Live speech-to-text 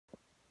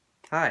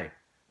Hi,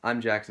 I'm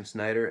Jackson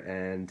Snyder,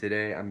 and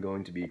today I'm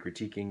going to be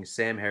critiquing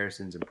Sam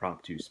Harrison's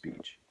impromptu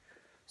speech.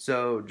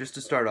 So, just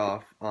to start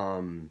off,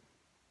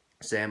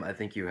 Sam, I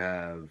think you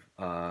have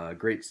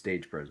great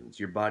stage presence.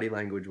 Your body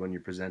language when you're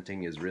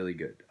presenting is really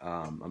good.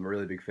 I'm a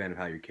really big fan of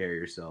how you carry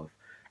yourself,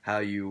 how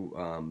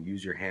you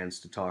use your hands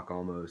to talk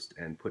almost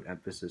and put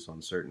emphasis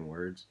on certain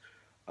words.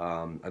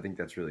 I think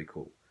that's really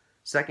cool.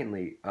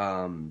 Secondly,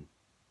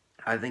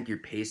 I think your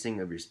pacing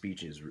of your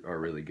speeches are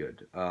really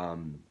good.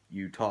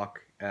 You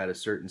talk at a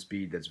certain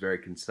speed that's very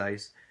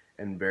concise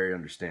and very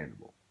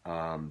understandable,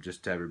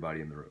 just to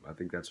everybody in the room. I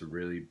think that's a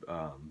really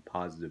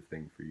positive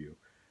thing for you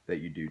that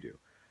you do.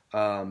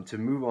 To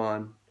move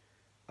on,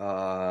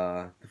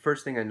 the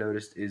first thing I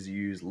noticed is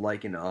you use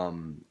like and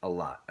a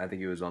lot. I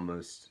think it was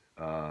almost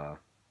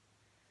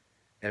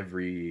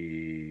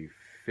every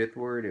fifth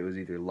word. It was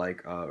either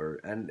like or,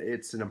 and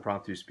it's an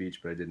impromptu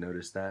speech, but I did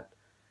notice that.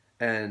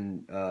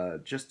 And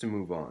just to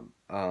move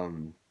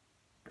on,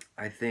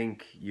 I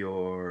think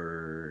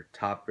your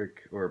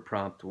topic or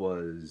prompt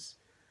was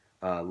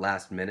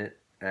last minute.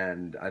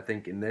 And I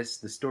think in this,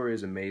 the story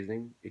is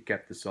amazing. It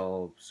kept us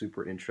all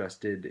super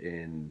interested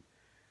in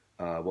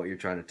what you're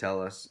trying to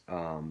tell us.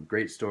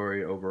 Great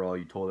story overall.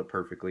 You told it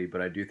perfectly,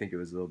 but I do think it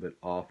was a little bit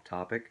off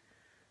topic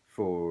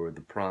for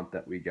the prompt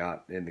that we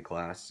got in the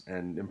class.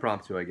 And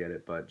impromptu, I get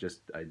it, but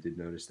just I did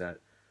notice that.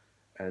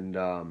 And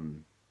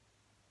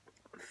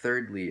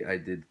thirdly, I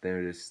did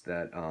notice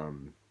that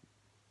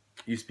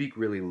you speak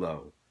really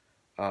low.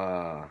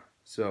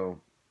 So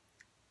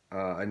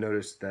I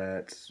noticed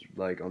that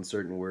like on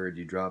certain words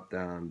you drop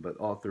down, but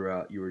all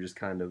throughout you were just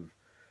kind of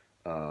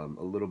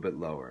a little bit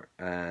lower.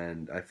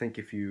 And I think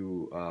if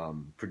you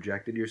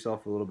projected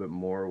yourself a little bit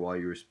more while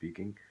you were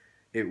speaking,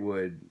 it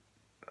would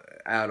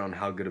add on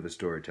how good of a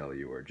storyteller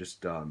you were.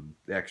 Just the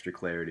extra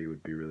clarity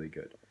would be really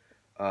good.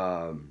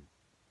 Um,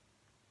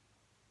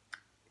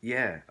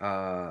 yeah,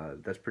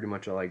 that's pretty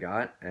much all I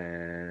got,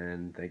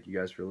 and thank you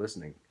guys for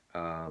listening.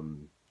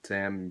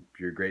 Sam,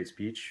 your great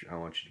speech. I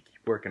want you to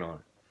keep working on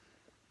it.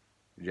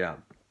 Good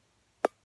job.